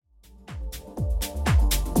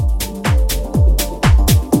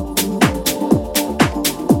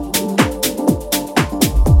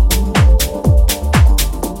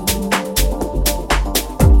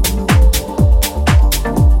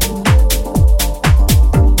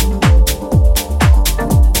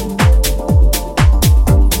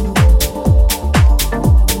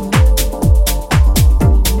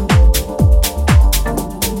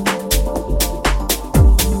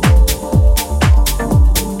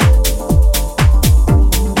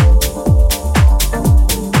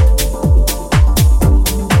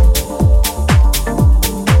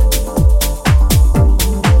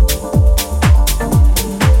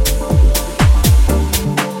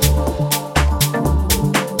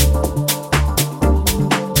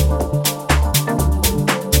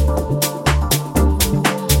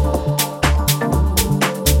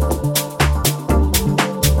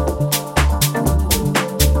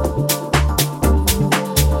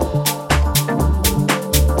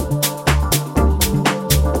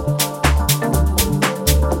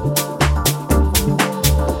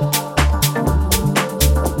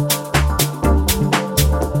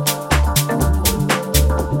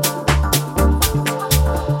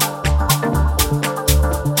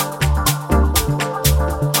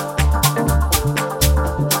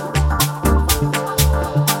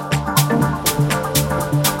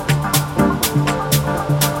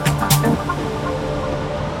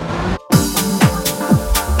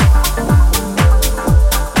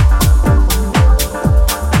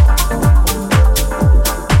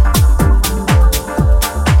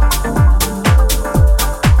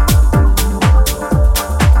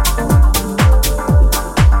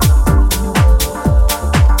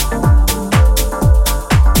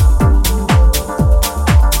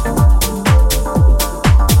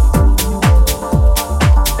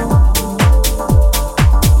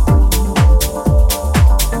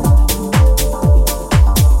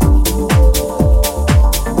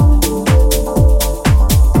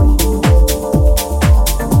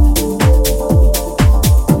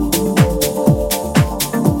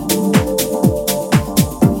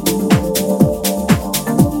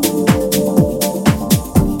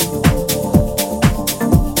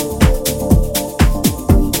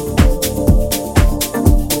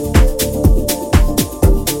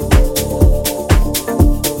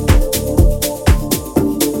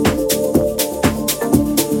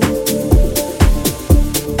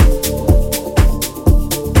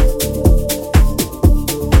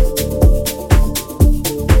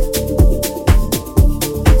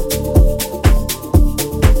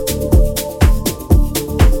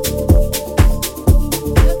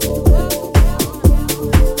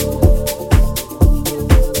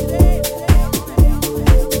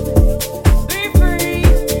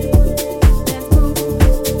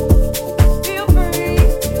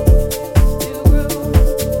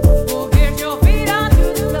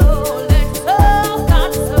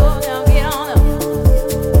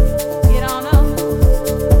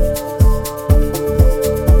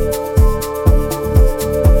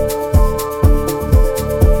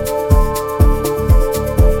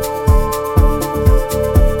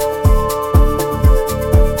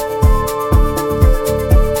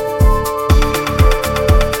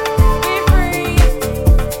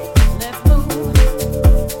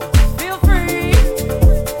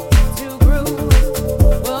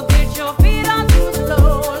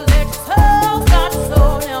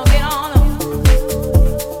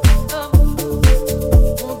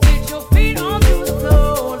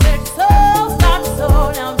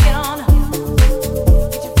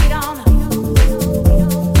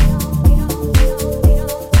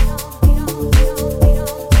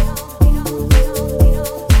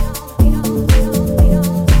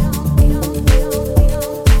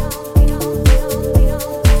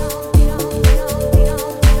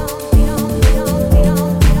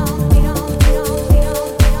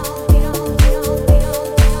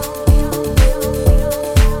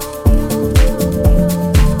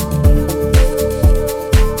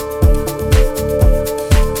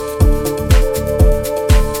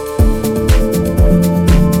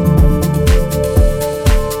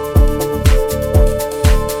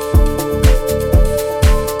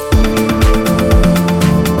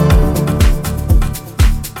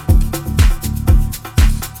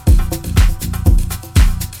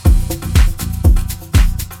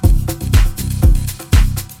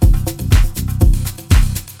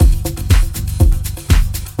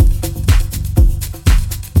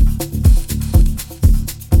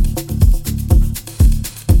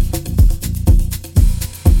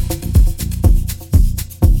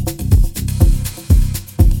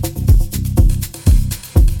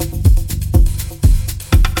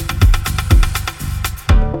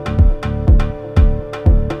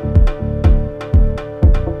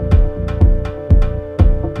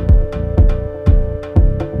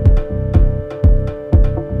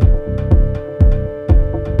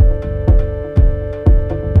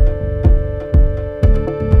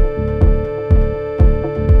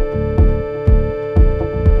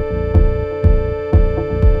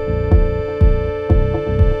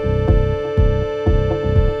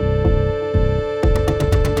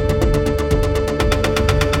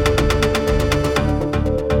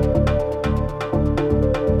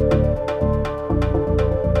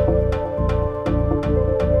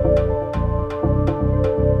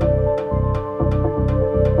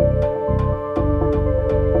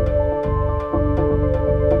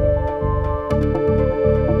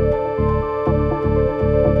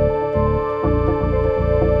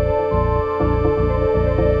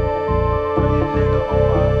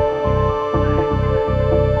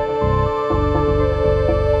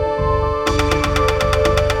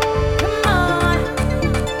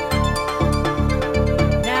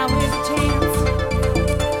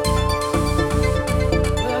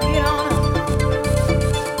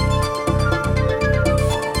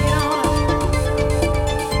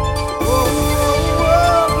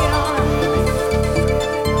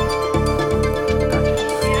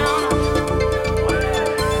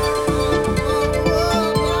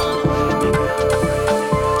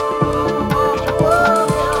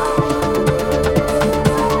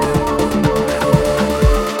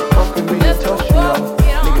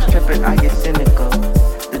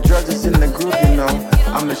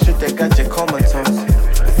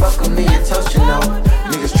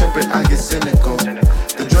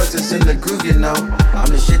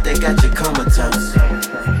shit that got you comatose.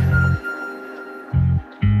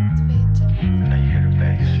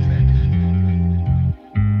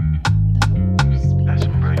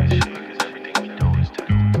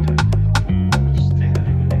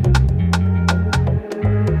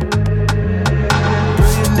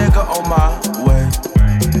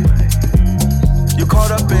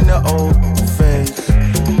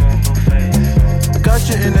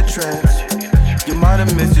 In a trance, you might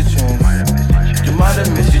have missed your chance. You might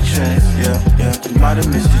have missed your chance, yeah, you might have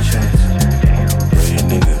missed your chance. Yeah, your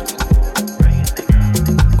nigga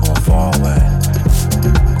going far away,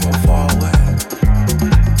 going far away.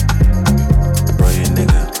 Bro, your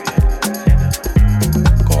nigga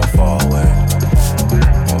going far away,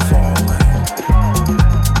 going far away.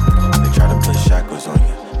 They try to put shackles on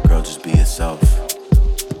you, girl, just be yourself.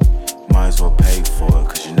 Might as well pay for it,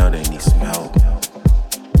 cause you know they need some help.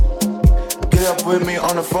 Get up with me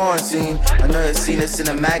on the foreign scene. I know you seen this in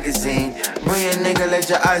a magazine. Bring your nigga, let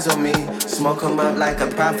your eyes on me. Smoke him up like a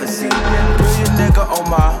prophecy. Bring your nigga on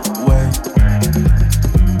my way.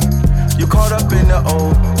 You caught up in the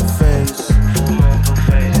old phase.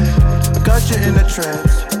 Got you in a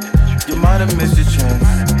trance. You might have missed your chance.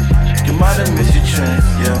 You might have missed your chance.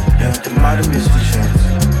 Yeah, you might have missed your chance.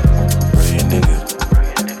 Bring your nigga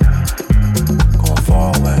going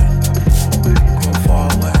far away. Going far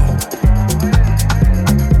away.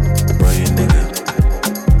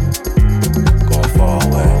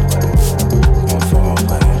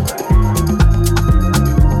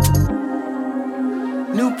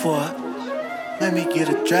 Newport, let me get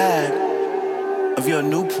a drag of your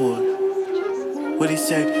Newport. What he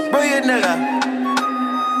say? Bro, your nigga,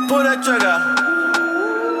 pull that trigger,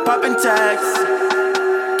 poppin' tags,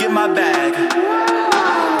 get my bag.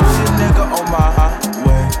 Bro, your nigga on my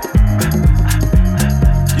way.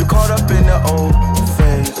 You caught up in the old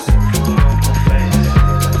phase.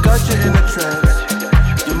 Got you in a trance.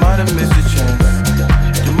 You might have missed your chance.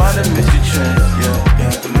 You might have missed your chance. Yeah,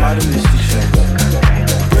 you might have missed your chance.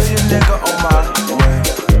 Bring your nigga on my way.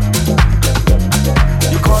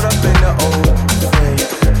 You caught up in the old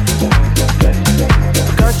phase.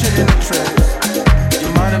 Got you in a trance. You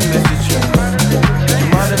might have missed your chance. You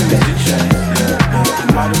might have missed your chance.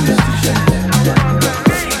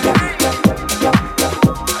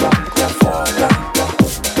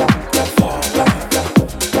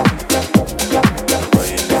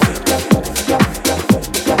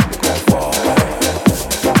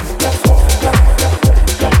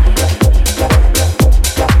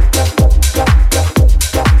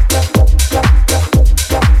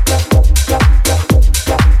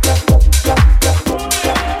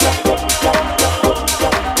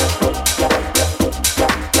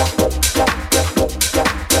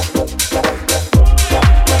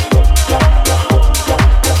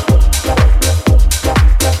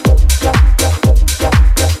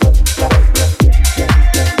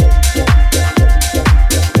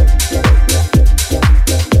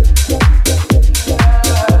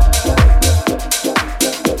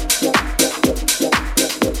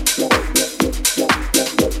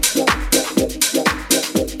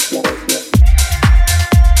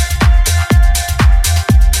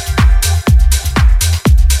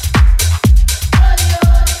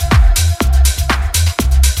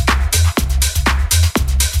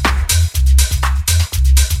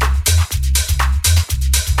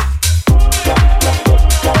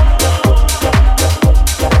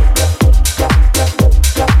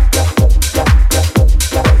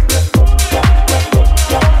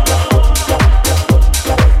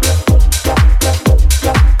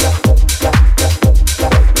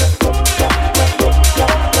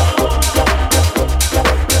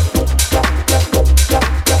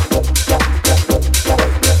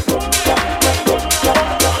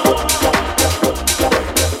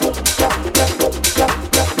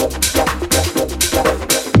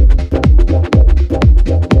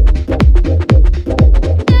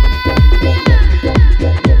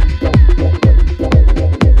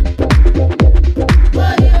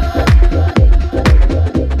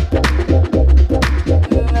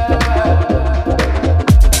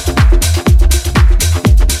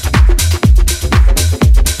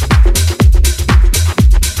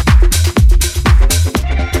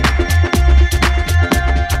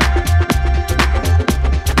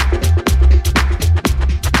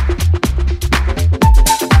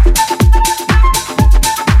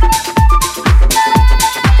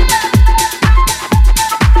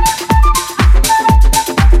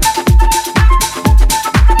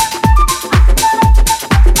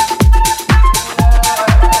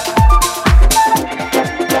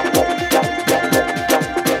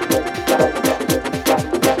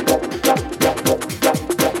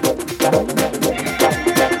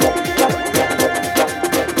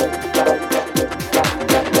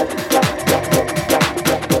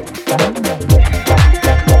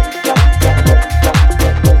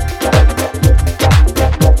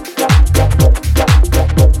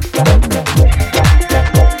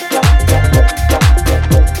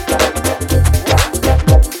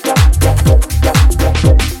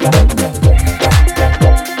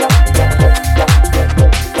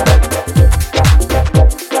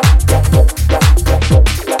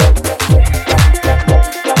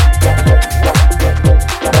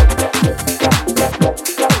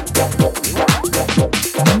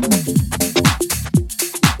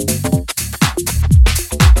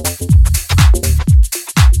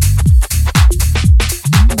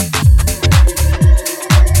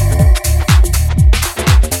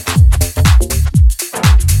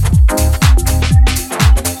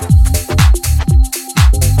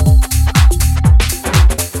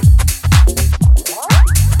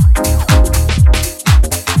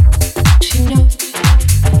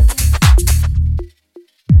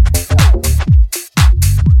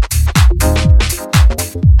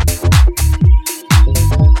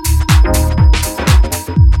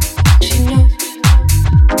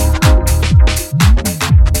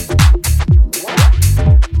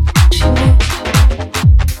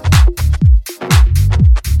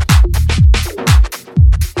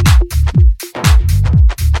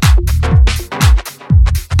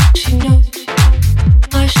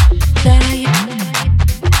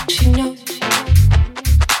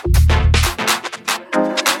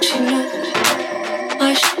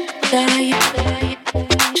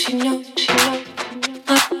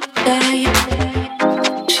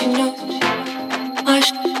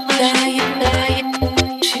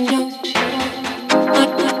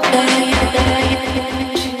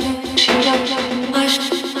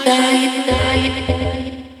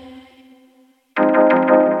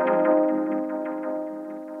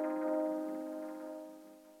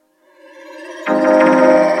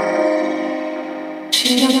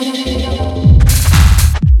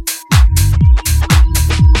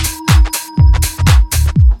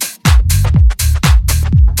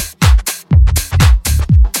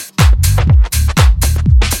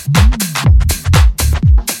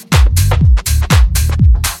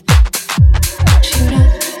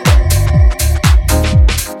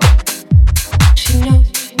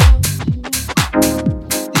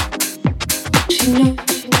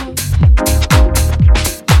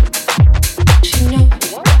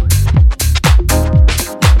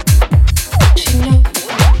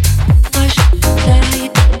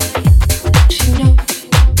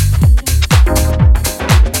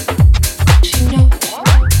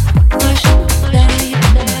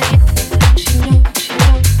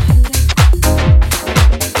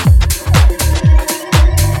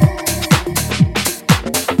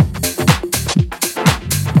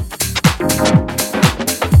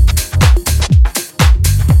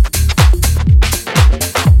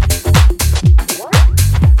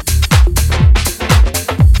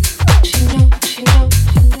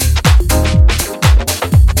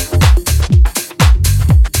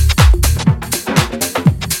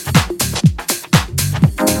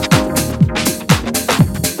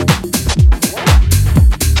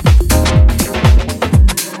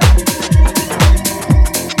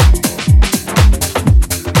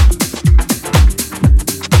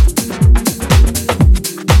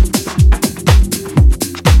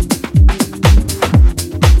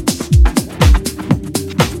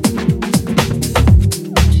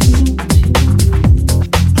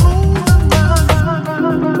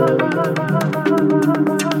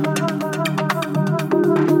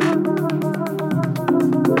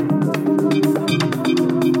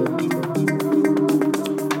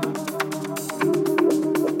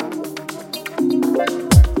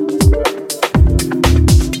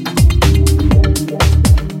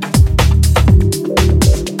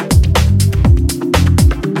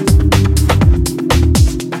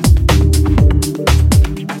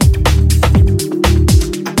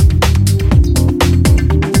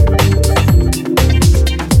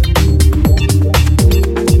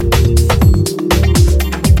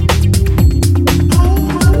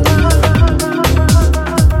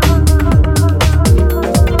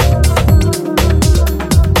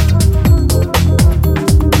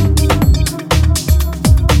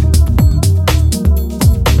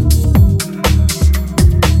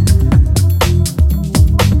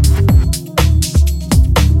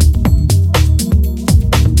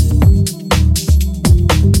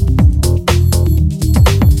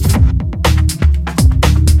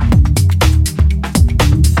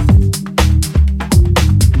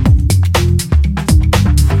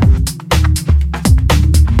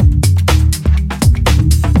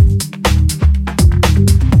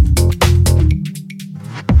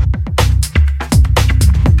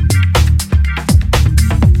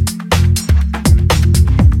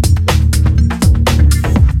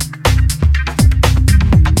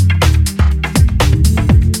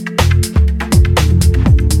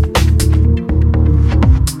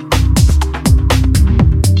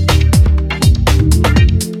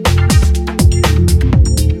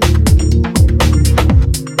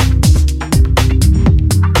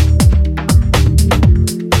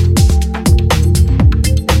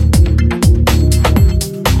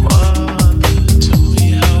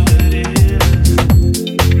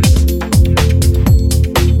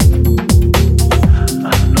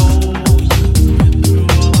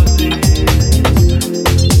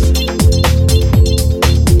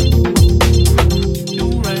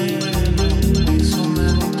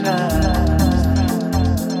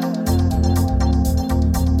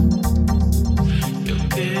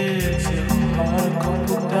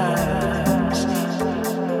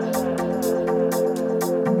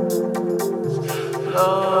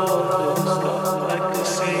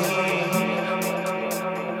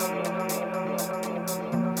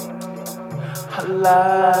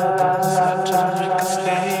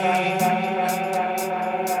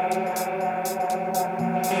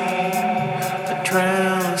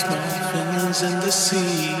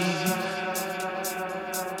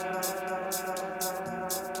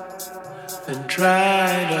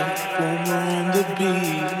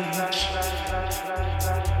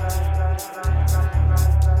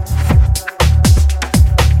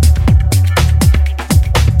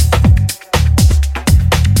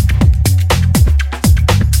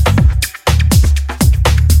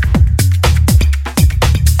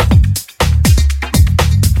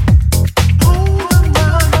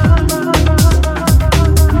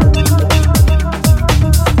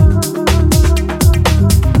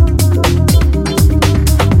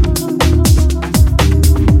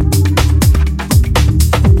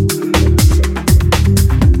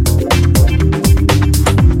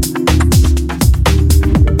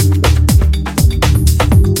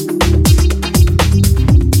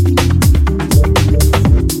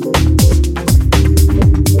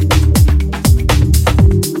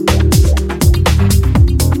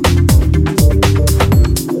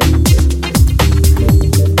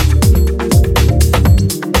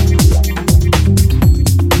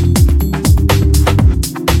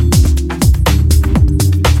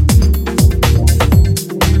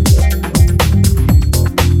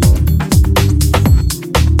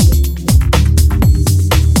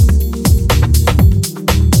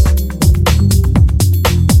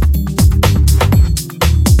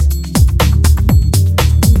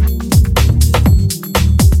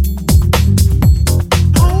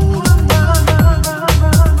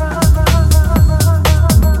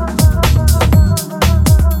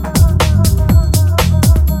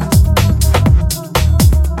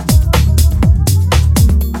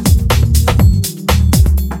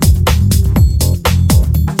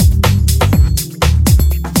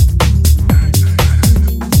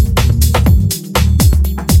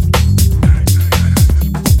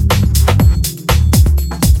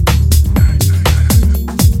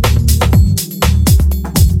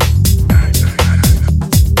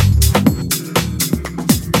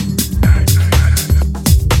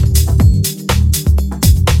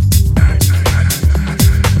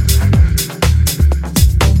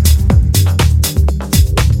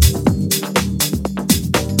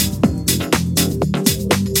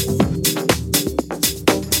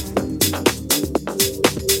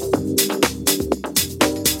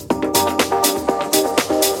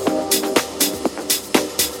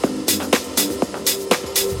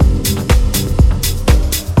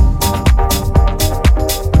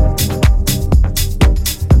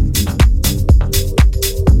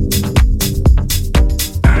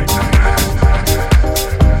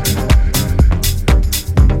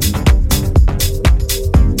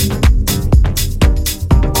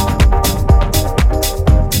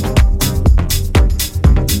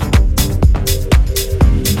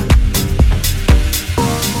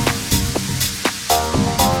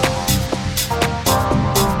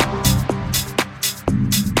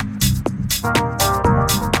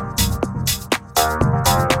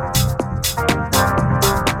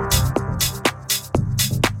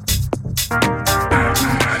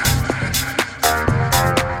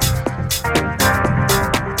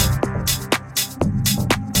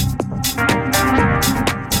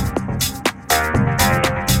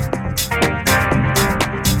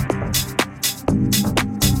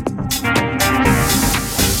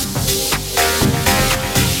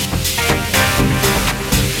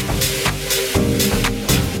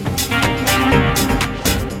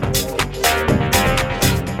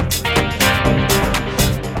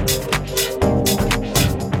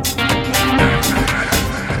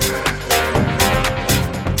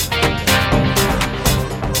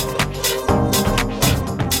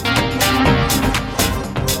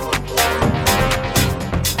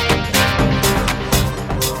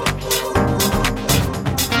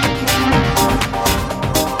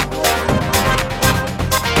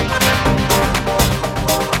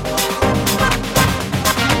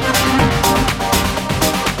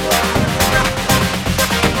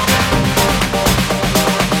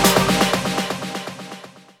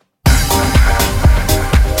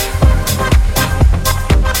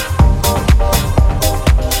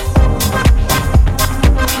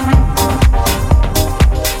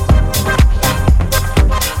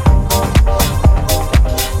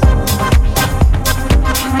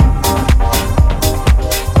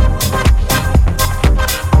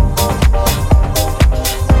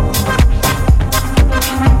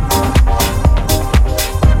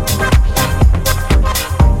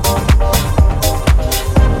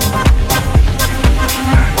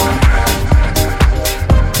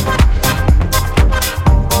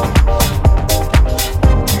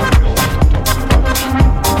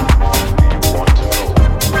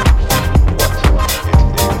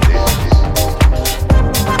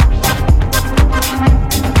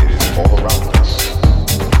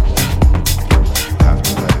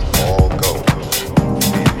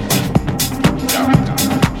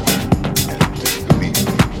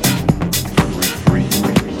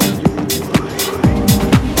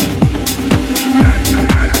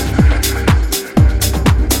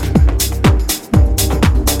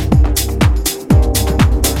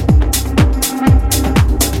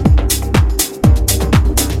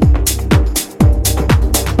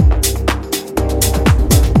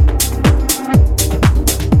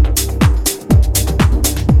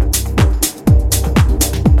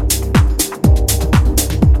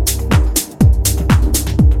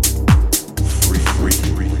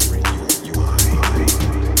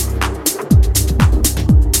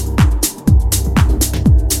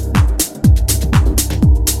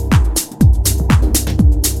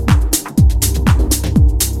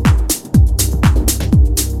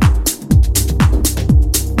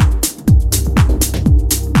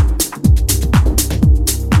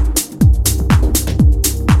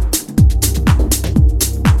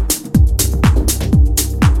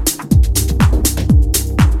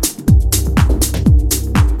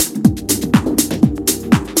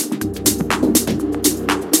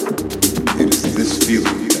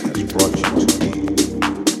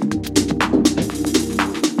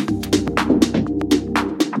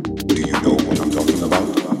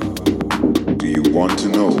 want to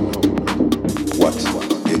know what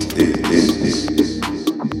it is,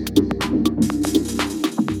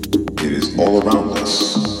 it is all around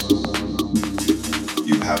us.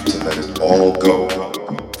 You have to let it all go.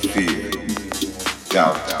 Fear,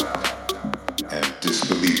 doubt, and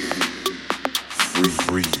disbelief.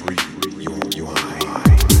 Free, your mind.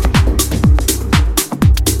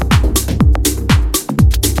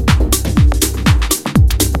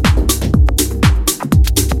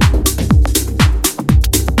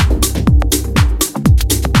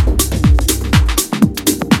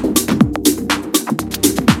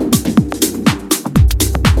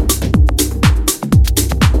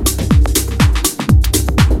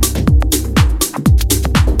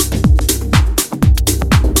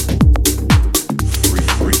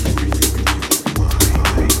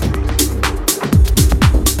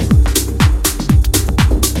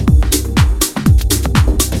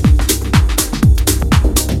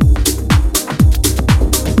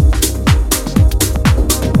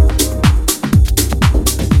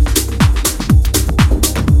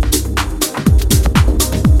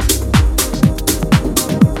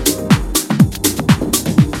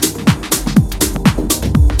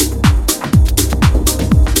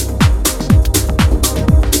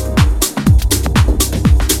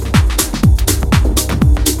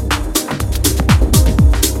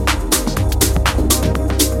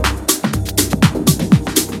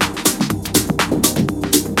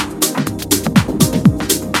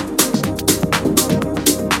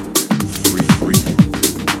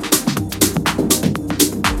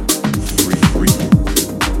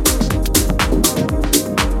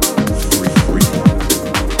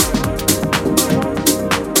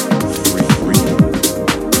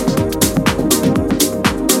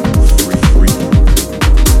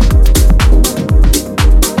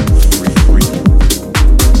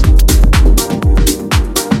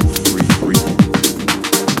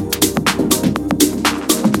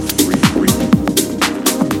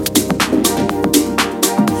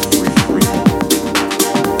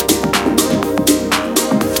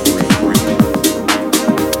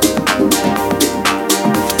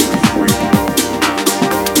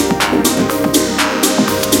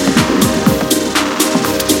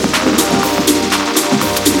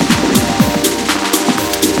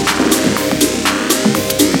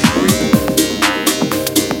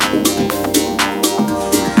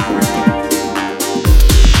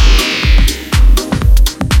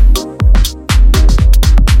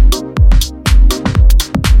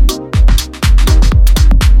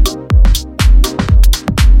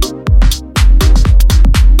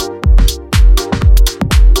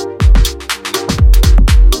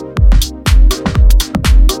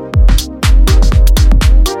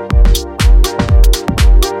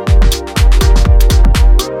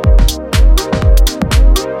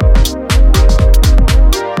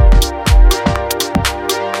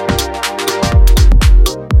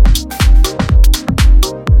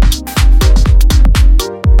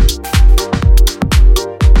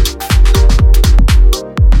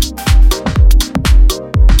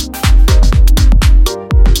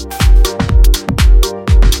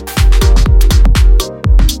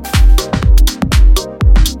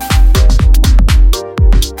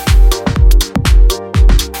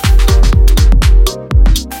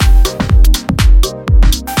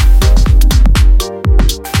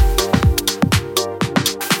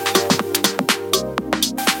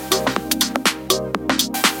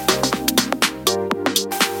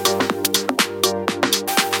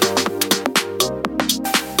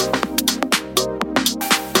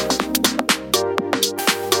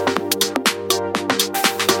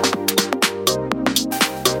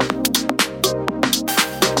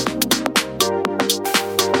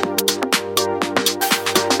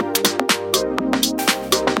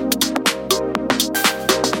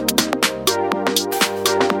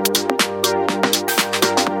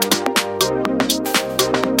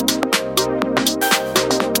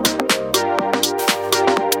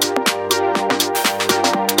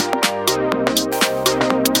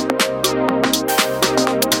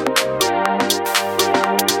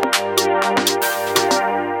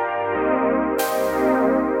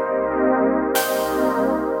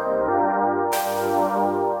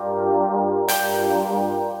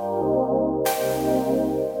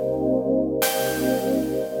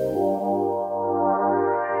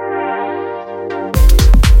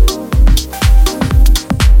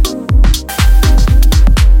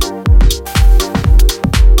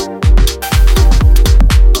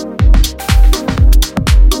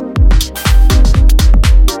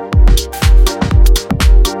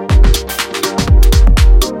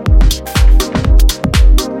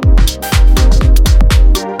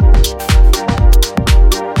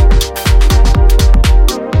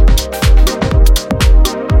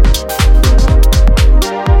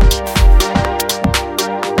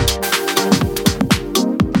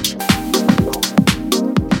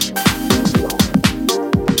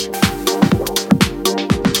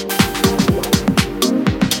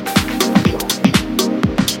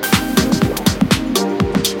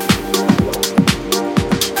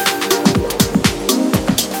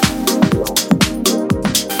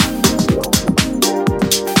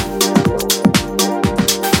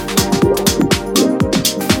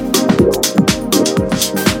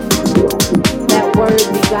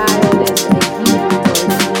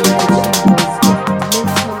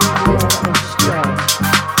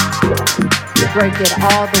 break it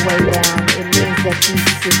all the way down, it means that he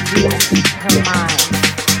seduced her mind.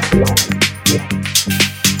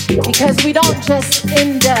 Because we don't just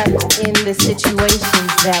end up in the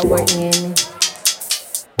situations that we're in.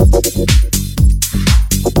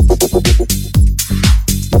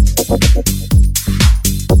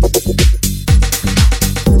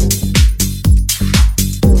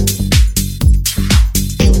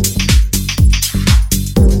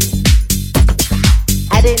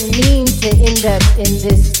 I didn't mean to end up in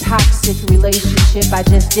this toxic relationship. I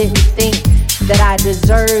just didn't think that I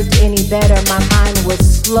deserved any better. My mind was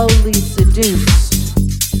slowly seduced.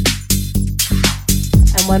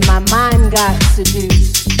 And when my mind got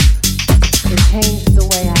seduced, it changed the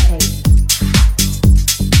way I ate.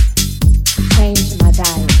 Changed my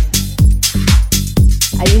diet.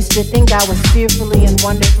 I used to think I was fearfully and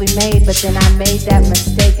wonderfully made, but then I made that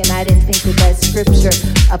mistake and I didn't think that that scripture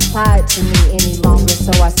applied to me any longer.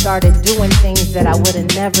 So I started doing things that I would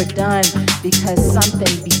have never done because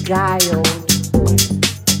something beguiled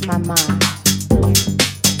my mind.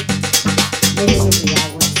 Mentally,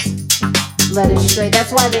 I was led astray.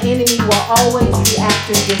 That's why the enemy will always be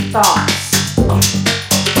after your thoughts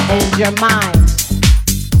and your mind.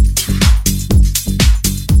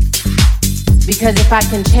 Because if I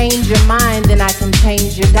can change your mind, then I can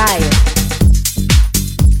change your diet.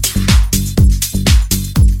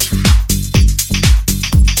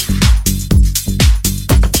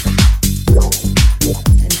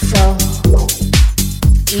 And so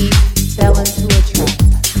Eve fell into a trap.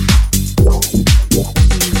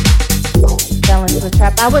 She fell into a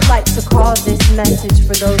trap. I would like to call this message,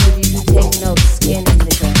 for those of you who take notes, skin in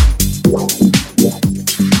the game.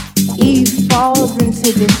 Eve falls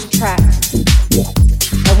into this trap.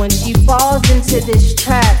 And when she falls into this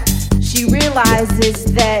trap, she realizes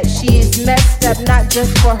that she is messed up not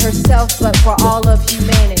just for herself, but for all of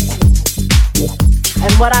humanity.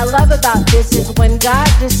 And what I love about this is when God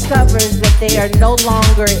discovers that they are no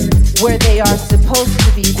longer where they are supposed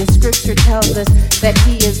to be, the scripture tells us that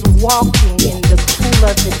he is walking in the cool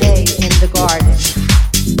of the day in the garden.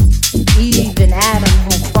 Eve and Adam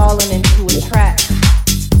have fallen into a trap,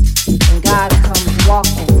 and God comes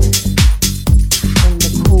walking in the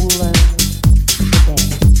cool of the day.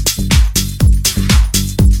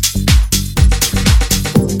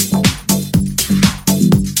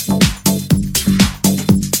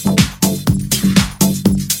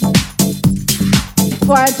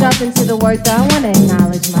 Before I jump into the word, though, I want to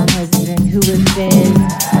acknowledge my husband, who has been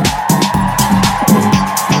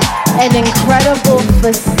an incredible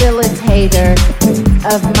facilitator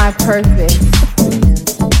of my purpose.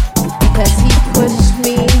 Because he pushed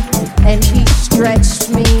me and he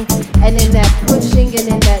stretched me, and in that pushing and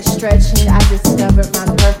in that stretching, I discovered my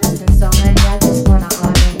purpose. And so, honey, I just want to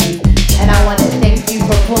honor you, and I want to thank you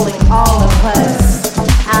for pulling all of us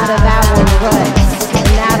out of our ruts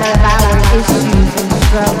and out of our issues and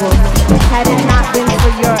struggles. Had it not been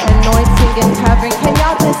for your anointing and covering, can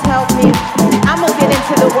y'all just help me? I'm gonna get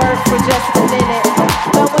into the word for just a minute.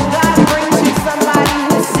 But when God brings you somebody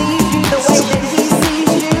who sees you the way that he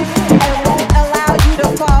sees you and won't allow you to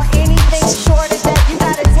fall anything short of that, you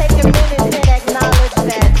gotta take a minute and acknowledge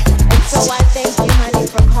that. And so I thank you, honey.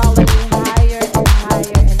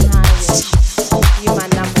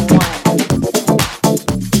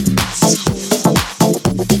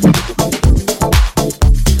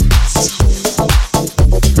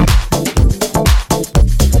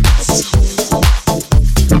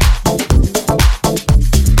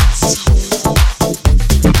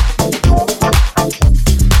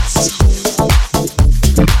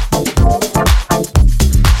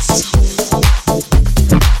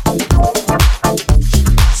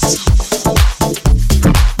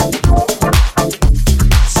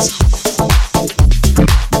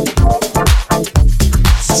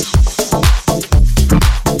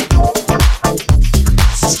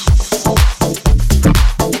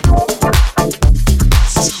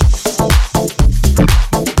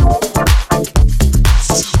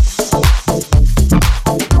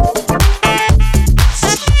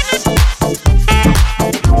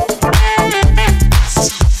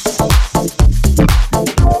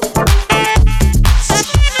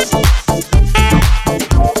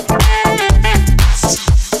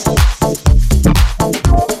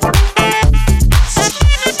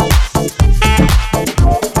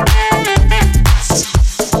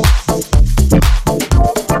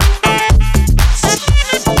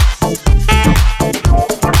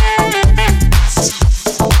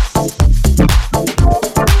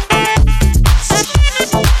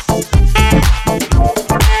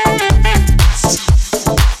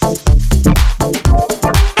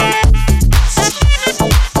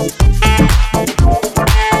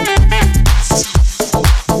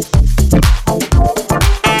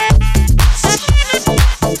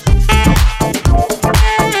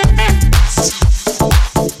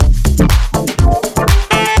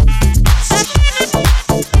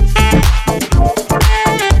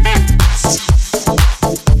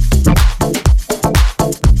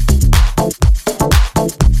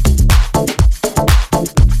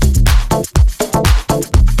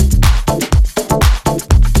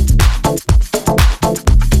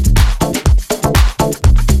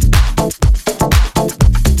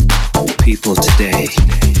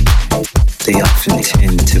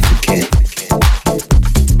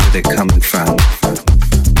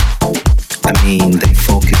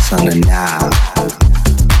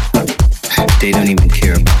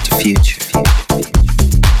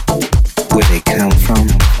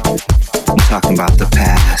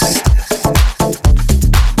 past.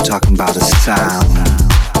 I'm talking about a sound,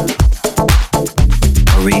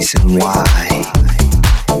 a reason why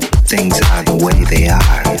things are the way they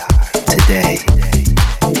are today.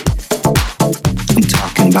 I'm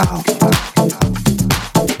talking about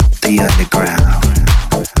the underground.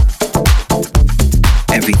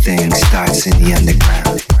 Everything starts in the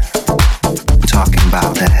underground. I'm talking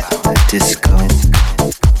about that disco,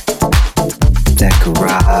 that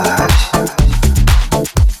garage,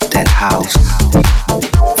 that house,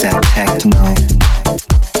 that techno,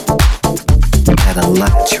 that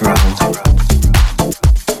electro.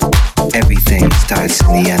 Everything starts in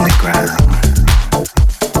the underground.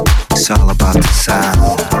 It's all about the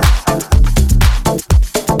sound.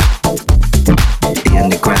 The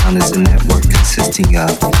underground is a network consisting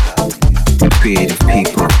of creative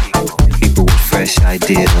people, people with fresh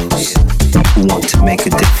ideals who want to make a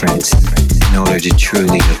difference in order to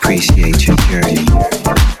truly appreciate your journey.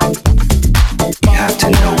 You have to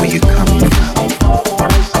know where you're coming from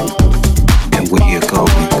and where you're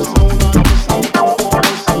going.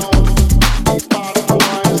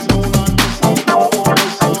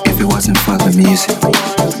 If it wasn't for the music,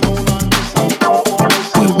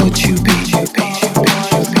 where would you be?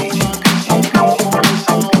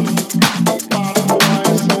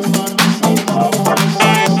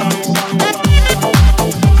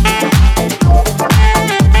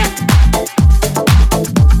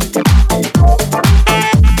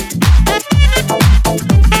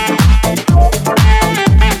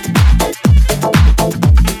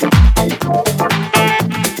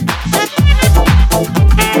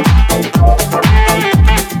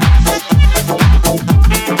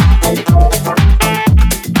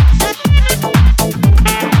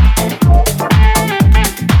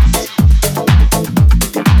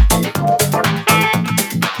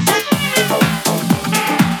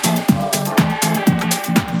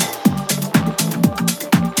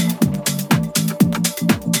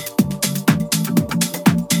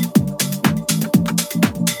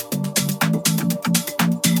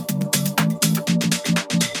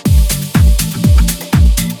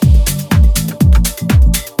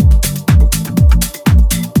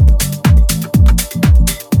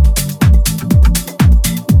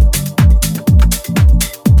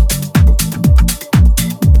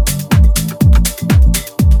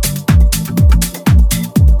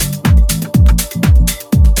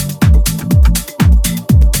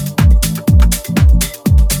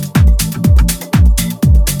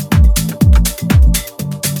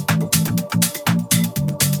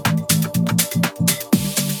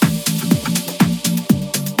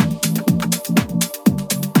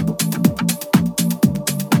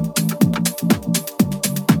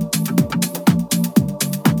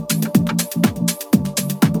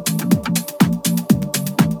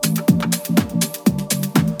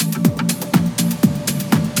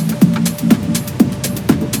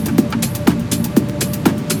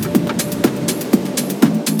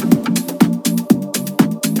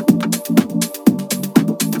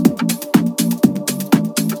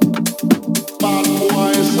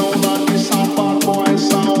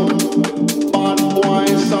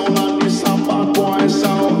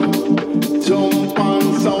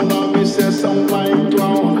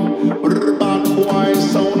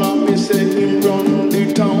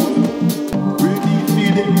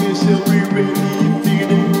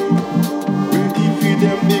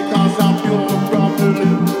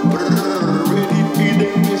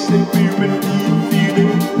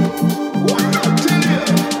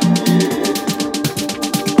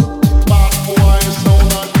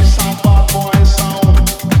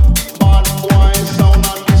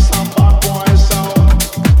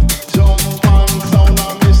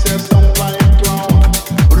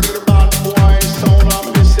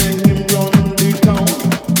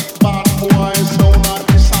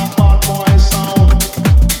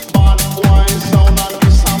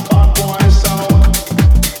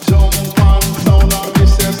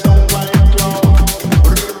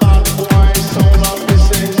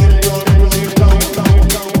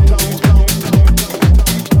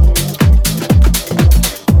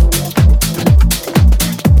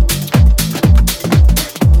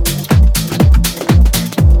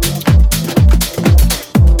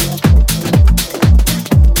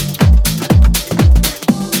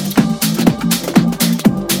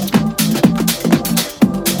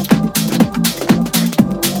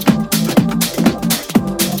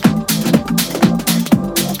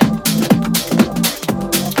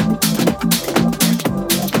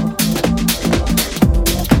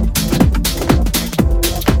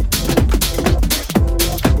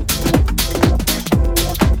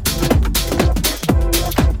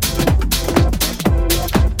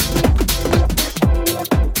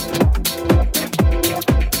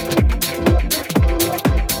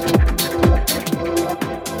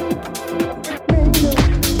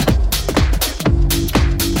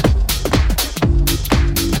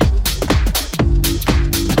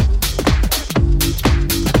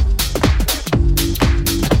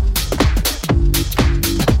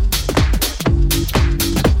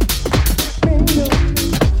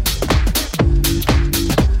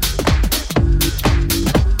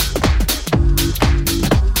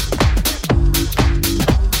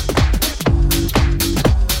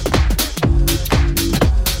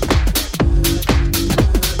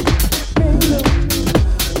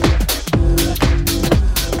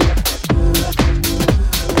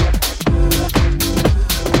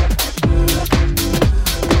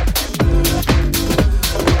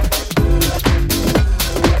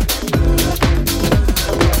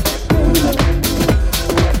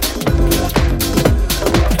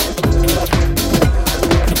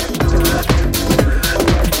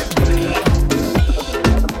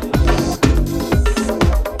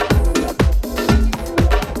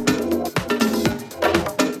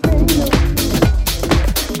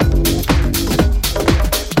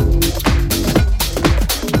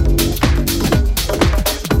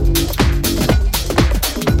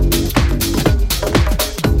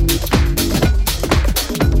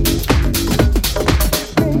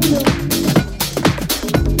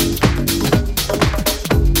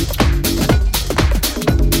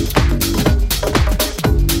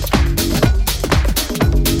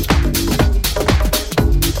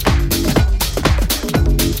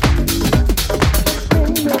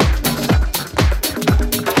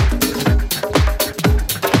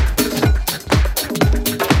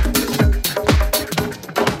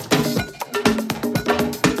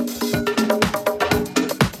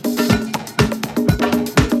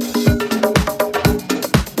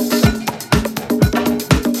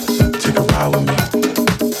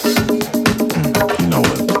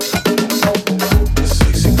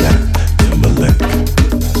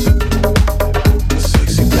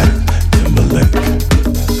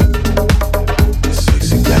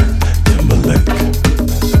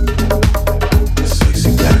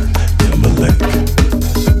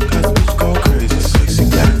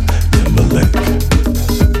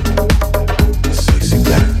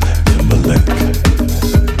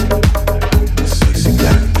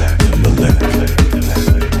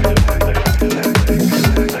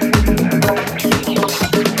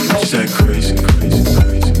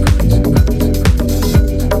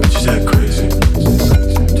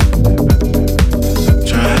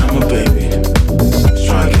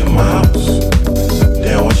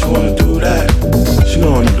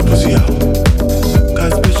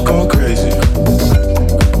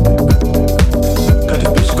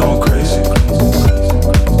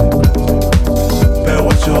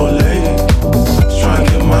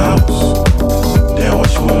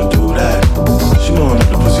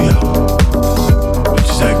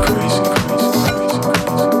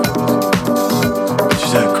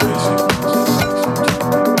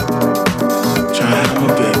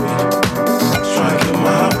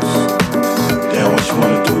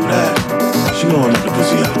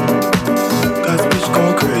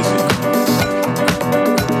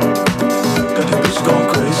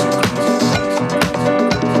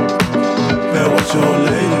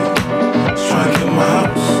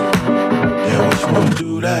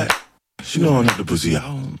 pussy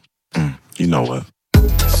out. You know what?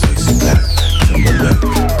 Sexy black Timberlake.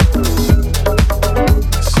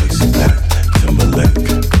 Sexy black Timberlake.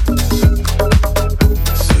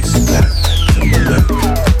 Sexy black Timberlake.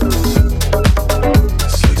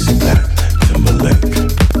 Sexy black Timberlake.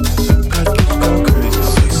 Got bitch go crazy.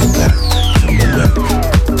 Sexy black Timberlake.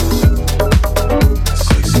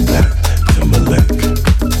 Sexy black Timberlake.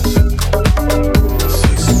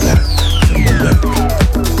 Sexy black Timberlake.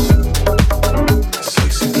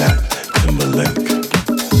 Sexy black Timberlake.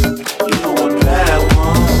 You know a bad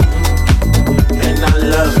one, and I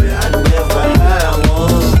love it. I never had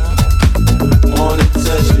one. Wanna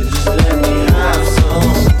touch it, just let me have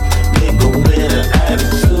some. Nigga with an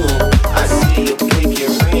attitude. I see you pick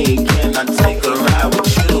your ring. Can I take a ride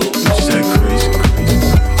with you? Bitches act crazy, crazy,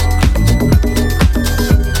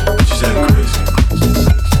 bitches act crazy.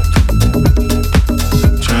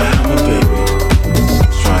 Try to have my baby.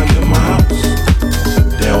 Try to get my house.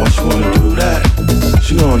 Damn, why she wanna do that?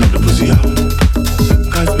 She gon' let the pussy out.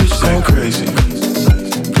 Cause bitches ain't crazy.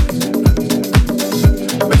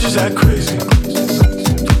 Bitches act crazy.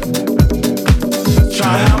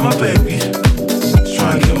 Try to have my baby. Try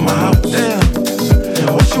to get my house.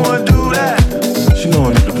 Damn, why she wanna do that? She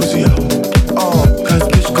gon' let the pussy out. Oh, cause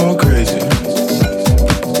bitch going crazy.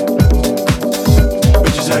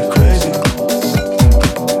 Bitches act crazy.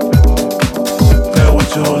 Better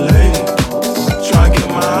watch your old lady. Try to get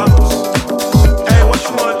my house. Hey, what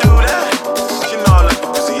you wanna do that? She know I let the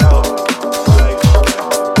pussy out. Like,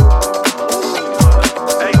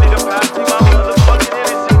 hey, nigga, pass me my motherfucking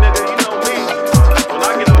Hennessy, nigga. You know me. When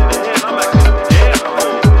I get up in the head, I'm acting a damn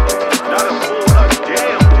fool. Not a fool, a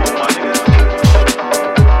damn fool, my nigga.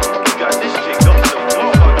 You got this shit going to the floor,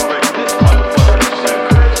 about to break this motherfucker. Bitches act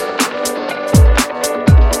crazy.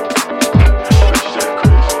 Bitches act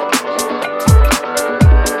crazy.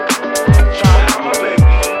 Try to have my baby.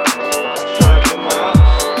 Try to get my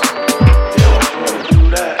house. Yeah, why she wanna do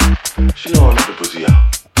that? She gon' let the pussy out.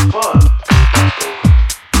 Fuck.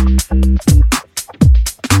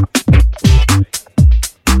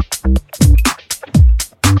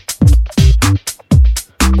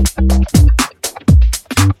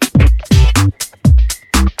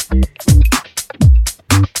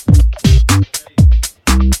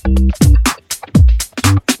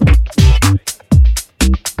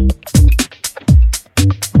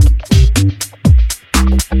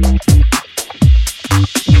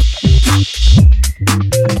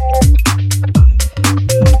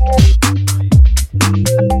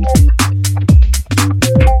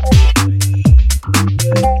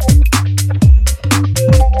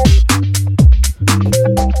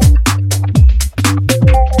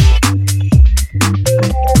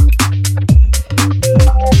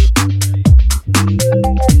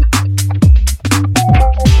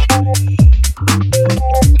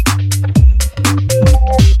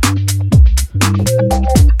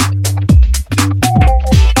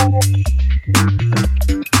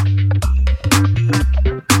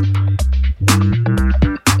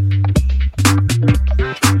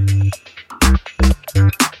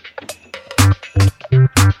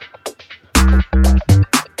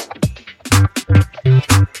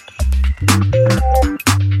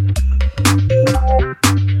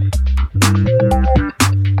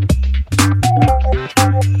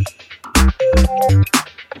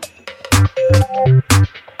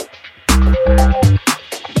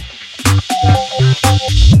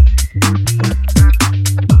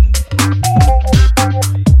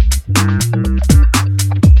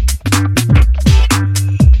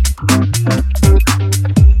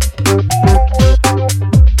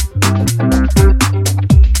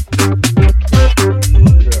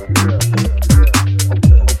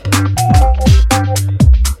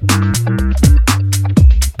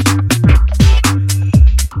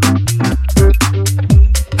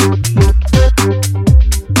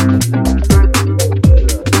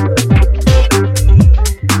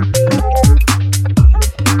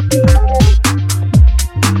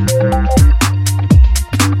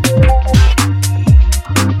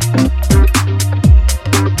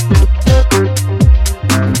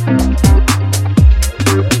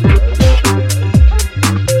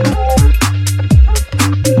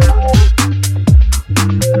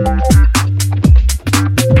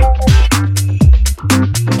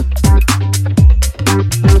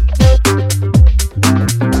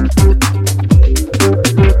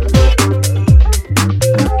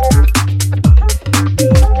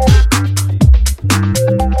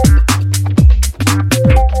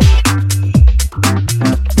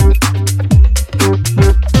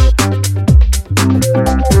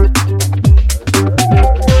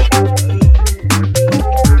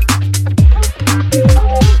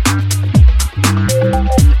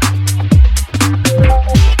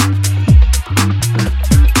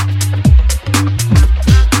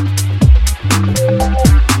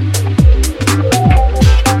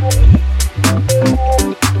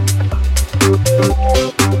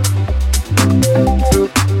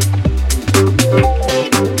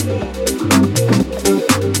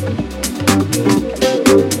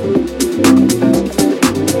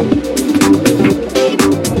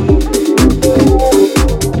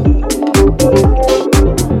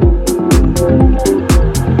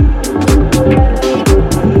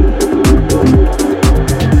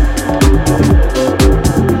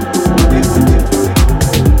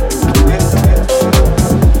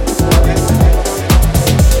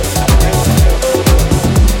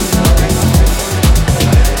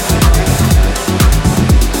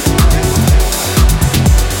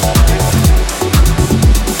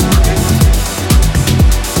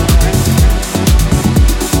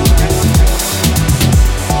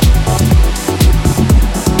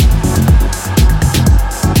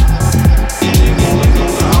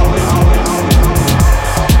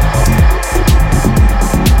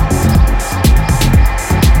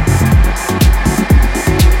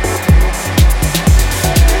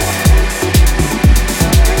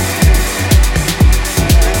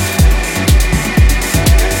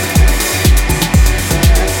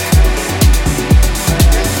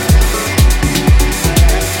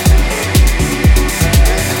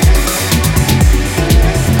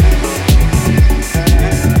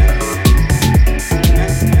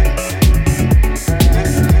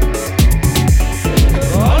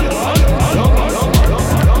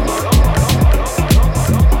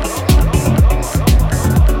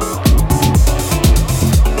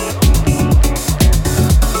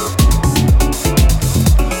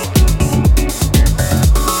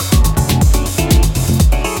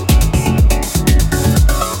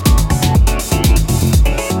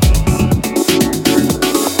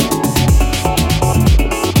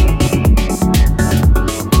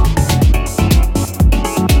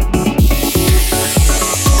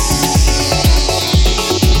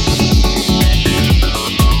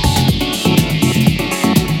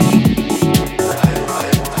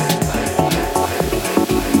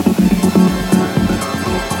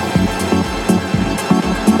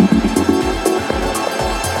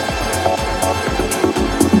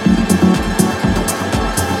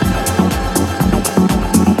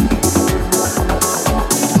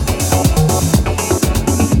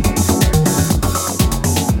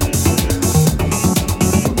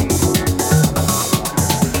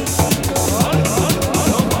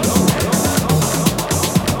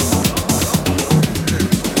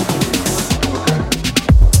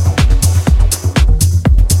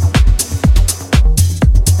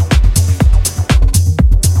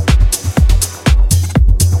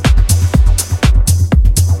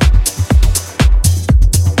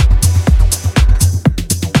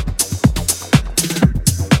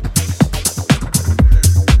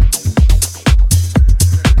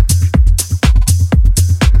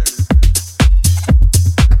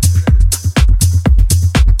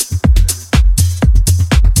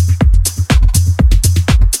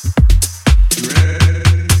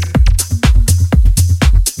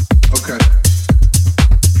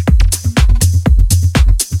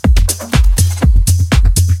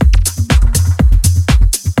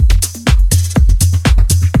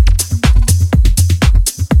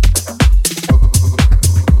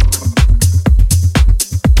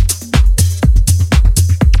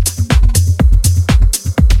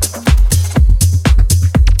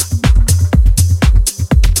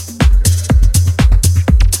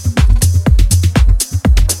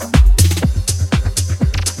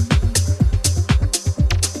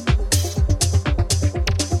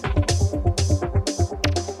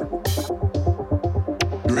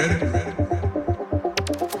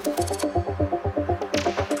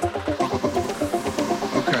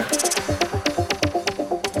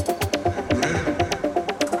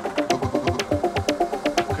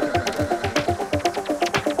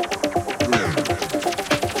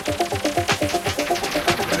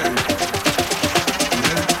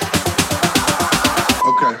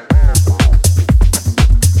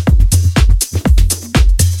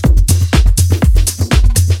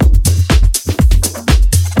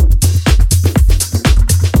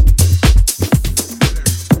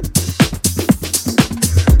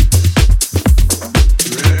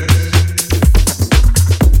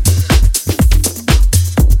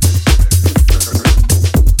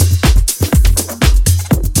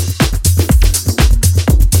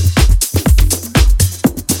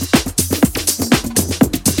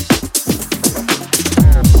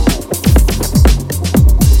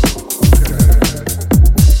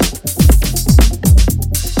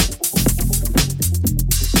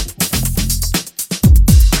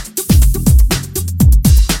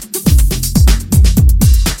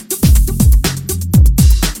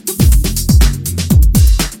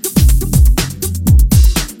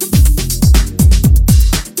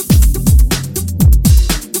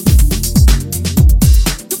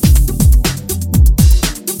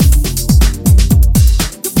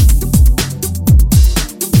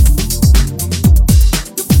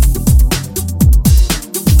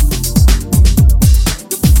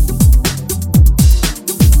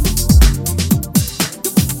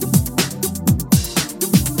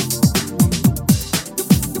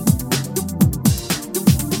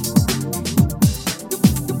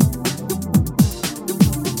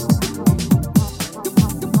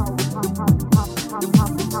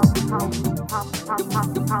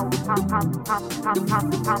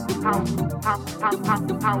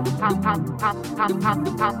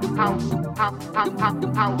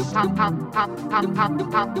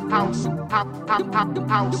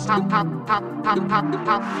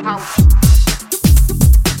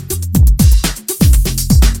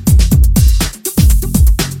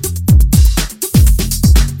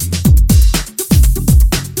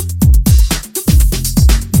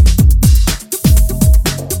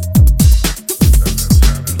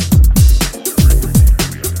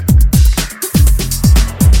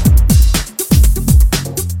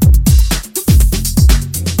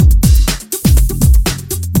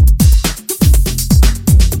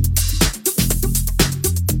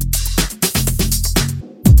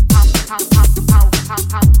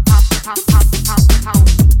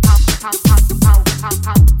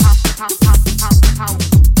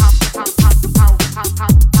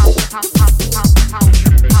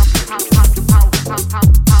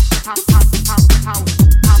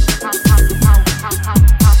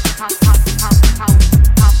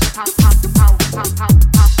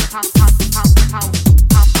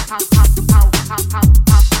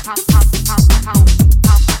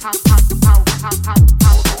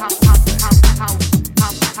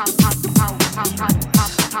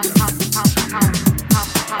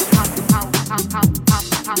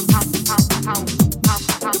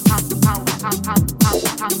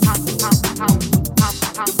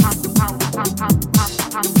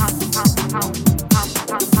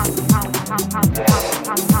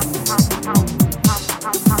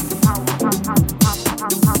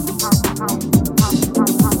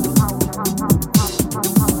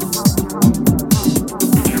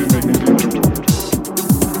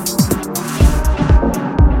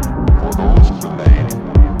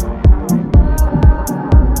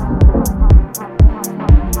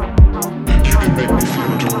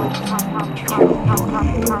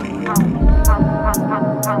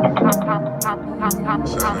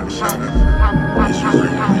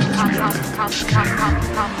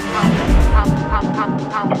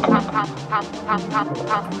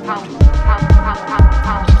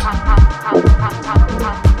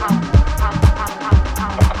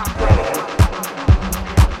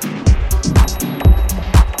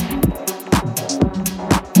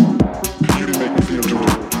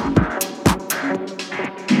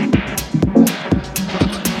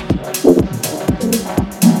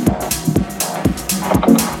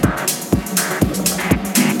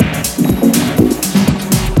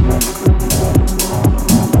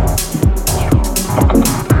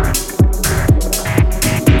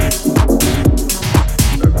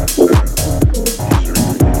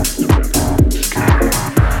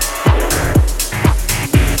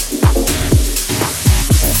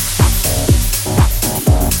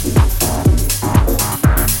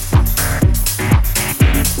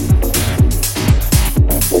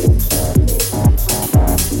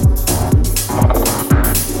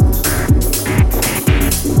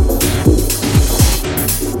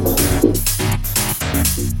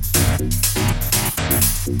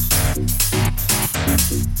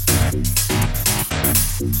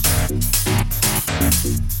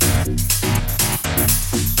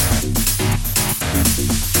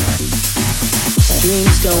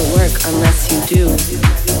 Dreams don't work unless you do.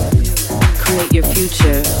 Create your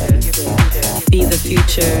future. Be the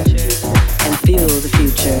future and feel the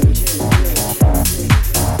future.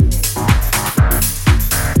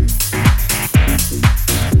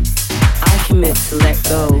 I commit to let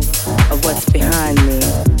go of what's behind me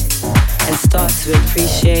and start to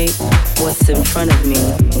appreciate what's in front of me.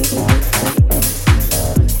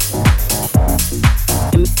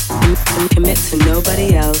 Commit to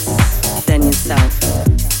nobody else than yourself.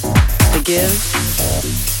 Forgive,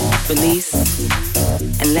 release,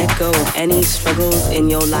 and let go of any struggles in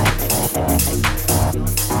your life.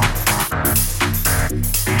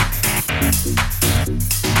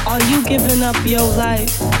 Are you giving up your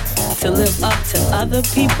life to live up to other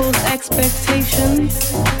people's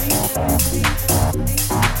expectations?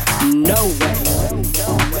 No way.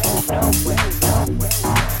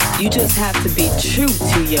 You just have to be true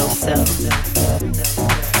to yourself.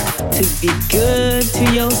 To be good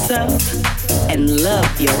to yourself and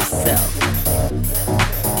love yourself.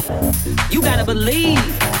 You gotta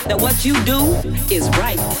believe that what you do is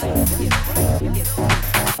right.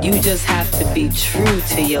 You just have to be true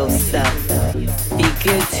to yourself. Be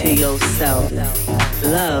good to yourself.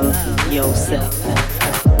 Love yourself.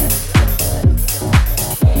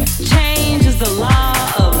 Change is the law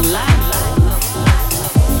of life.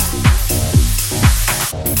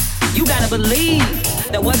 You gotta believe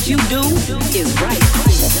that what you do is right.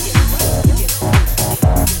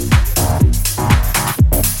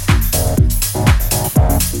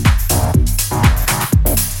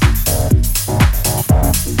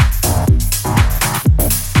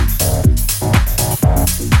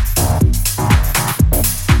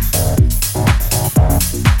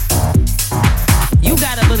 You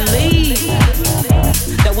gotta believe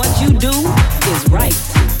that what you do is right.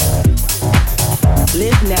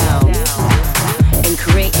 Live now and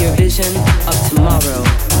create your vision of tomorrow.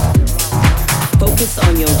 Focus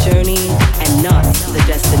on your journey and not the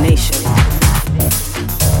destination.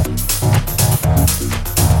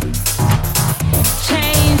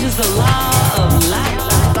 Change is the law of life.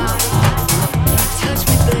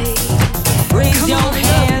 Raise your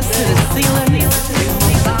hands to the ceiling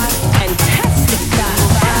and testify.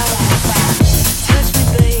 Touch me,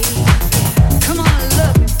 babe. Come on,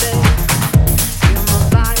 love me, babe. Feel my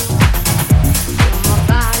body. Feel my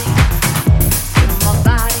body. Feel my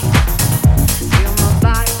body. Feel my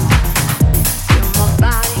body. Feel my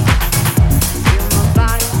body. Feel my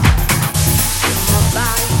body. Feel my body. Feel my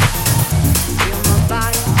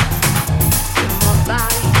body. Feel my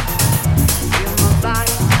body. Feel my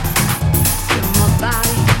body. Feel my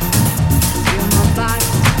body. Feel my body.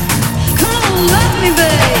 Come on, love me,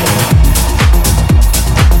 babe.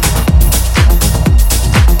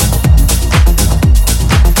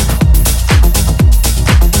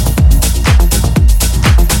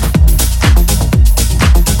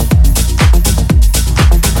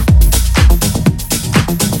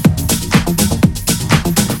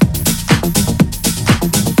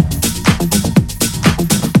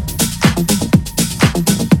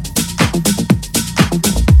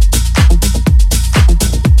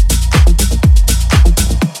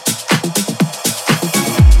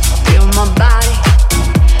 Feel my body,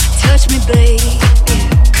 touch me, babe.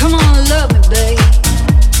 Come on, love me, babe.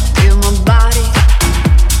 Feel my body,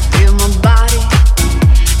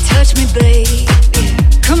 touch me, babe.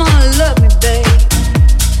 Come on, love me, babe.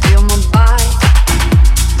 Feel my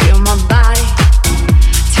body,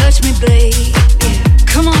 touch me, babe.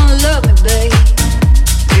 Come on, love me, babe.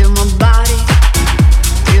 Feel my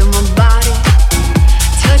body,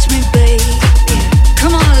 touch me, babe.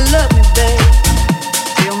 Come on, love me, babe.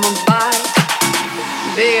 Feel my body,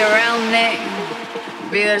 be around me,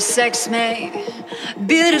 be there to sex me,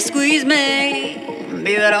 be there to squeeze me,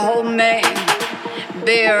 be there to hold me,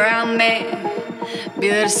 be around me, be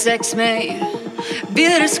there to sex me, be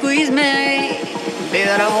there to squeeze me, be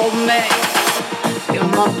there to hold me. Feel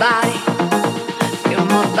my body, feel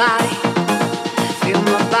my body, feel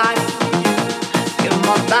my body, feel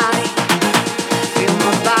my body, feel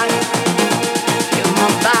my body, feel my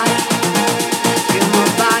body. Feel my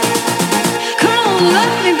body. Come on,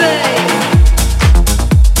 love me, babe.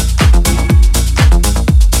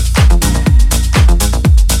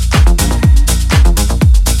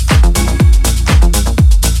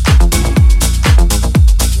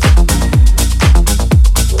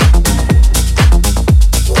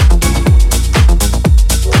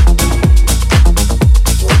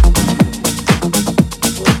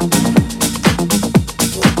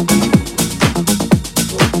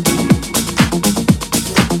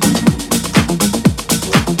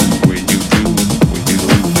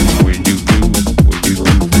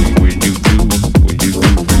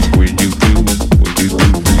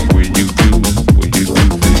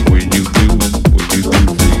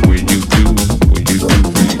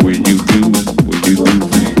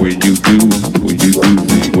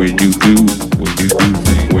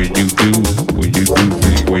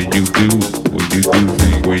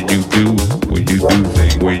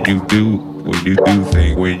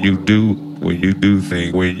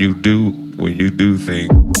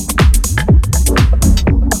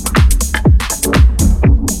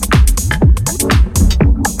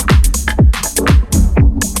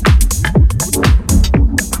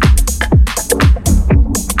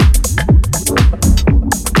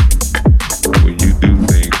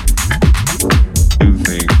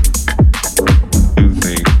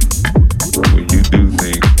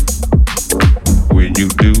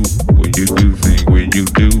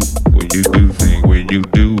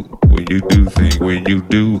 When you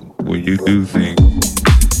do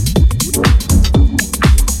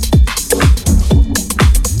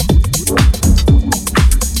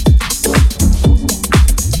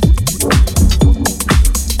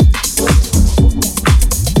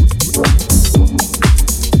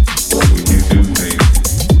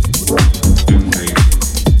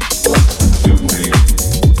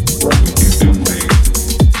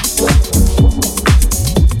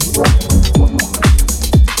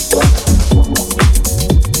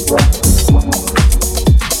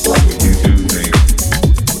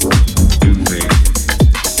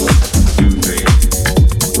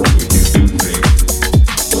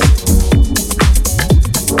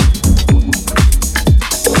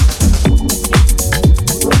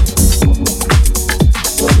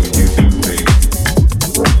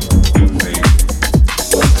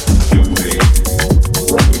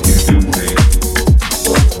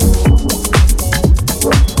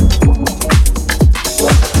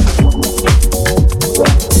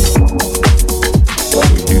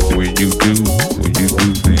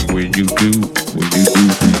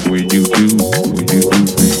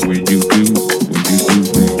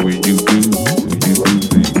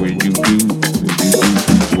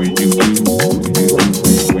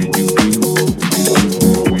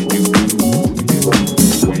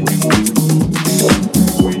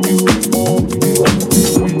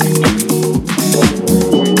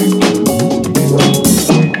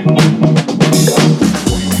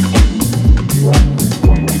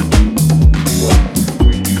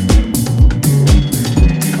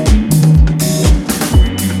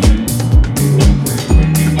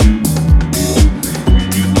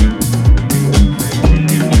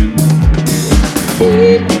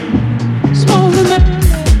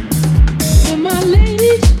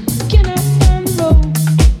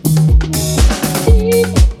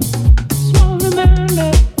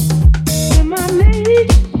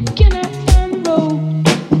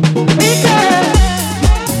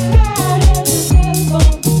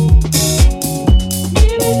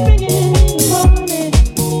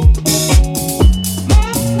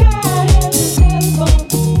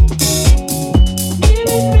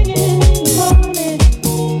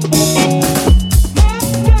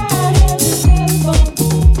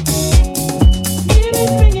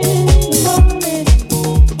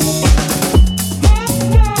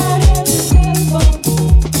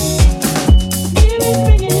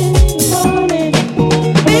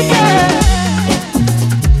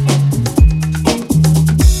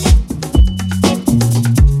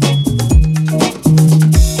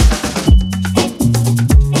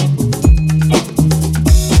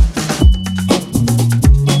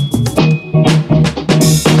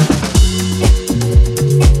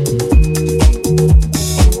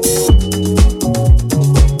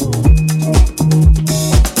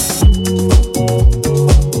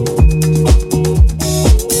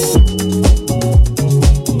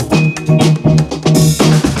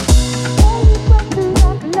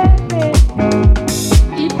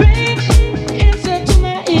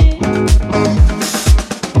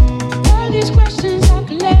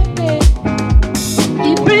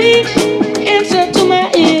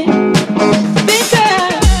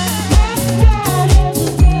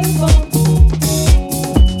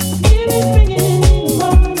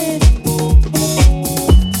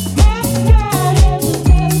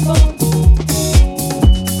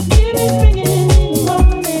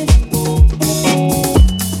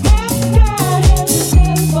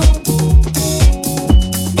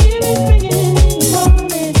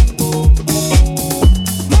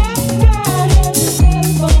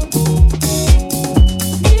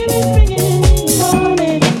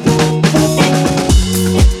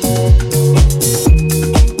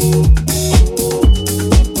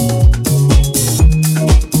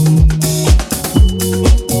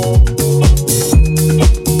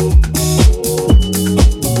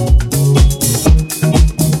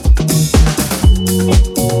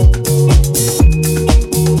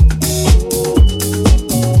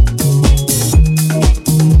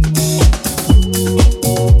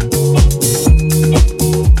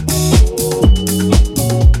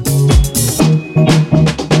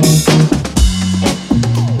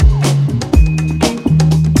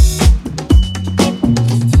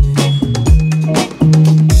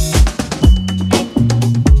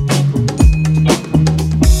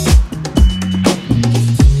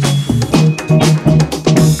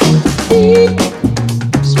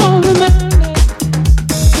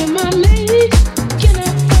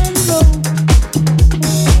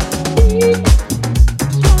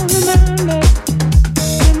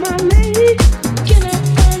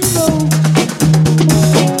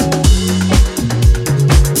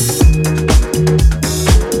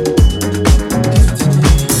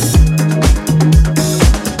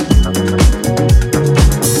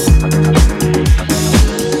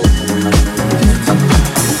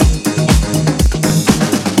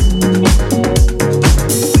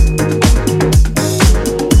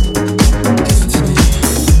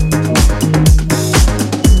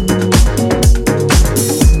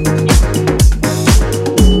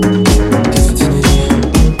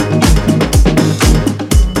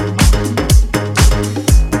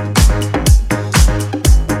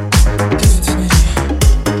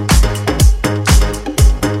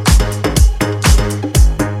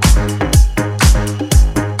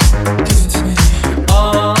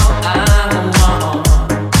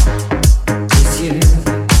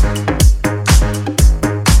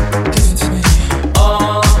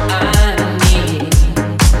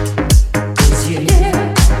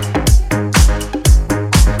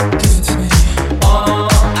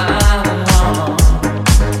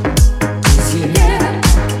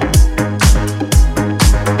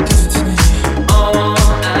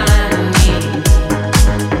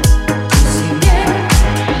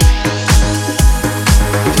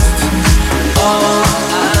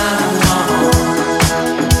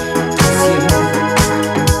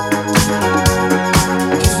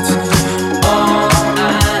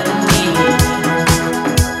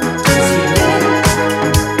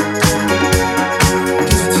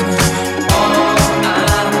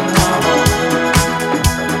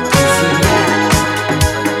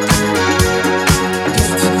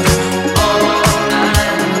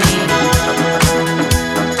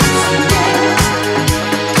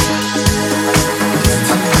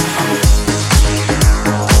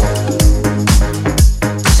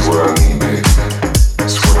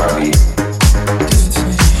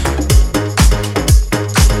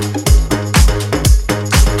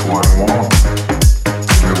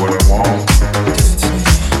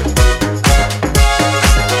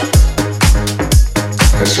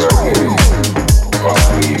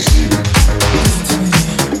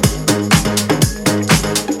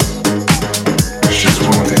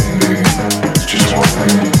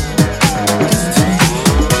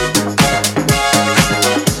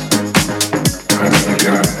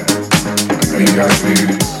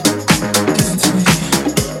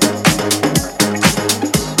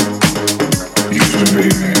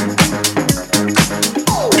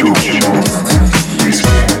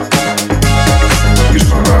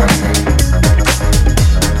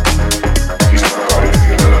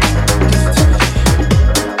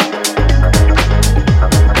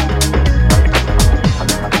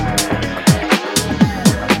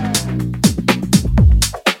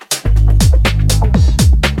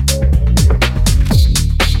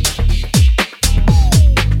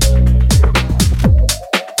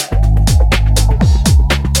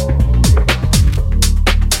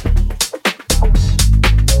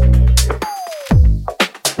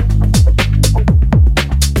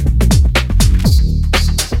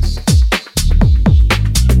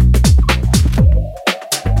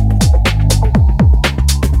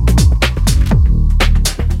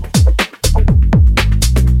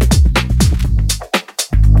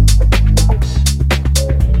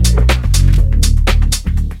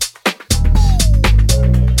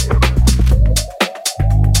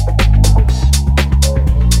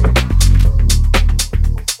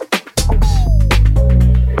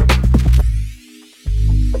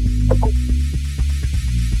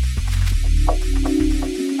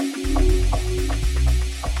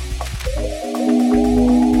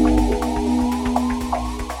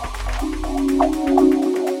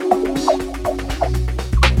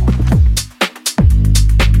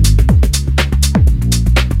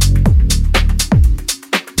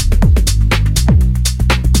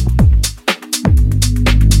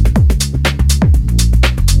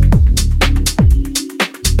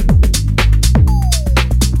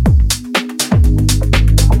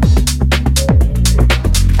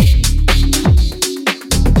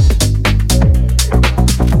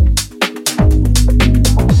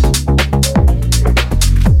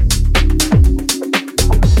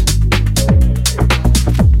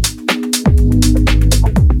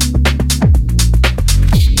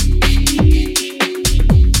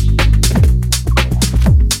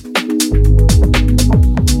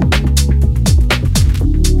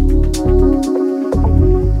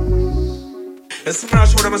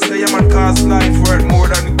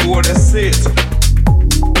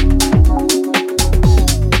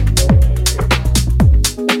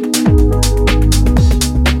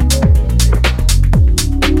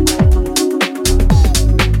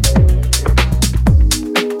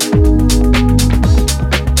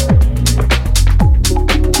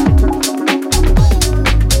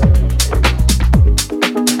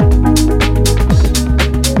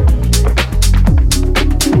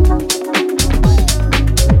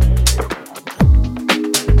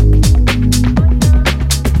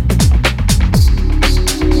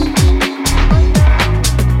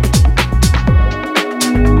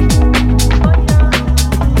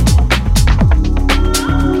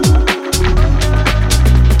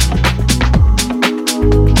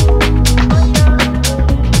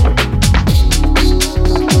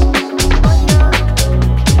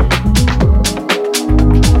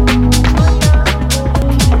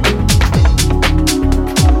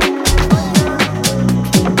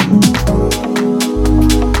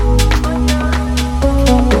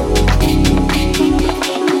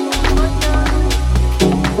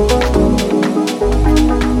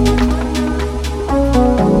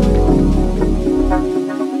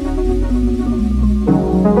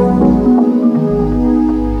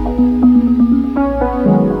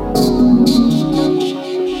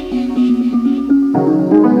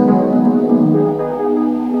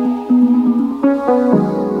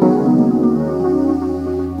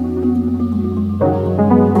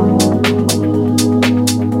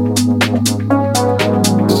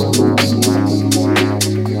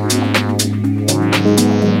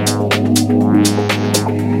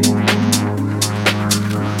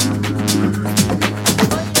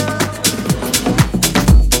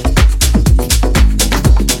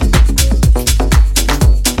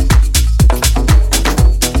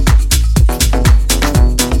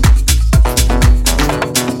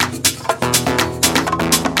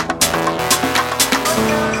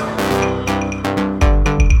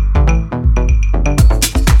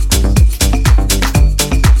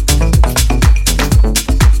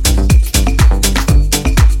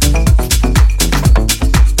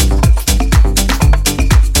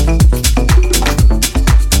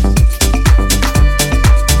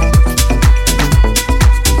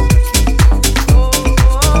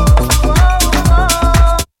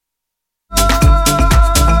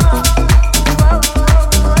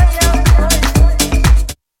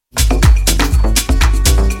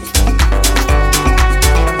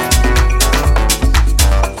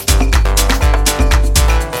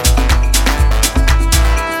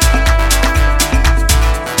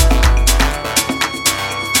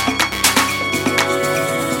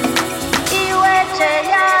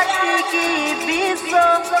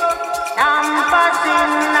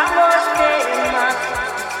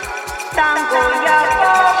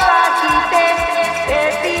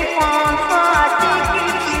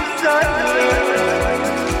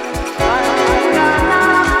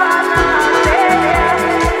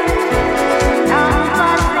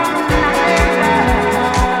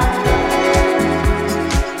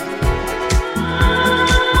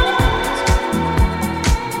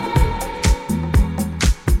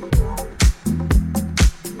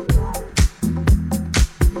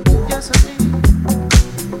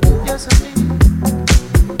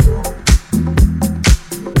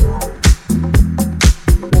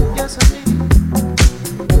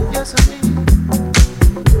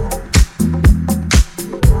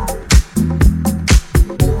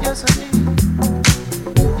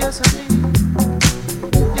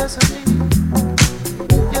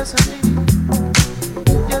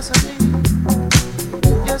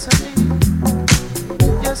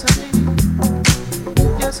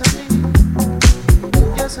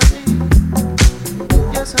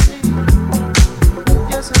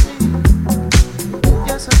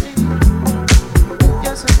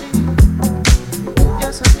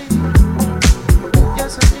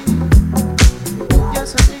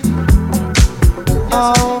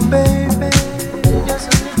Oh, baby,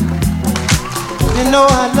 you know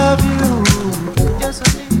I love you,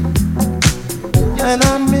 and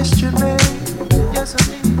I missed you, babe.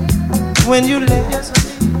 When you left,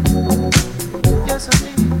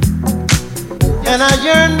 and I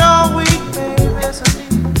yearned all week, baby,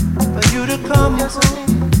 for you to come home.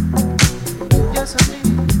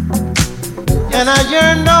 And I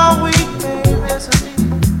yearned all week, baby,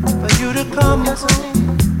 for you to come home.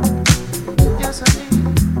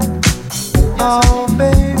 Oh,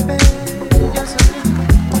 baby,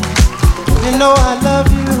 you know I love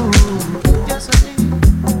you,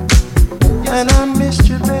 and I missed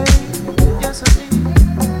you, babe.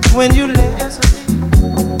 When you left,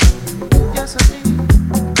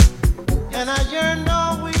 and I yearned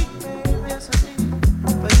all week, baby,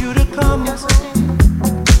 for you to come home.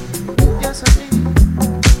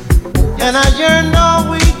 And I yearned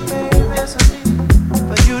all week, baby,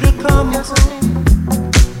 for you to come home.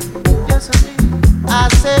 I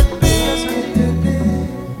said, baby,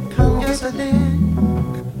 come, yes I did,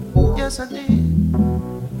 yes I did,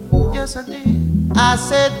 yes I did. I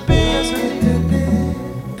said, baby,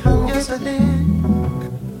 come, yes I did,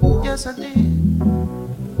 yes I did,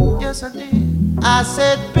 yes I did. I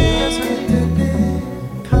said, baby,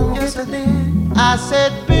 come, yes I did. I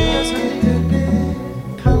said, baby,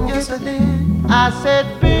 come, yes I did. I said,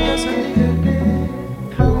 baby,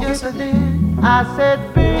 come, yes I did. I said,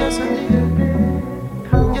 baby,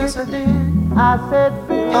 come, yes I did. I said,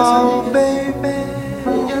 oh baby,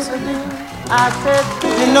 yes I did. I said,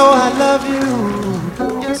 you know I love you,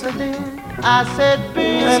 yes I did. I said,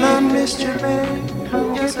 and I missed you, babe,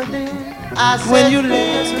 yes I did. I said, when you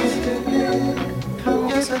left,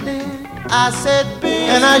 yes I did. I said,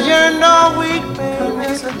 and I yearned all week, babe,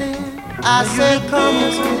 yes I did. I said, come,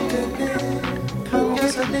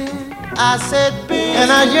 yes I did. I said,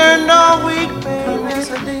 and I yearned all week, babe,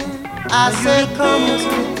 yes I did. I said, come, yes I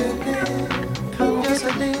did.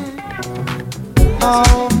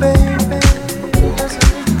 Oh, baby, yes I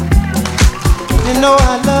did. You know I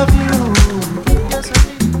love you, yes I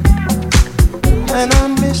did. And I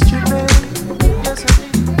missed you, babe, yes I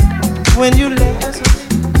did. When you left,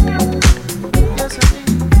 yes I did.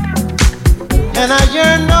 And I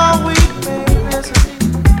yearned all week, babe, yes I did,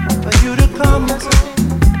 for you to come home.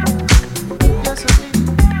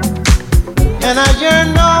 And I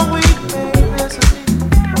yearned all week, baby,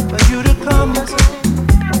 for you to come home.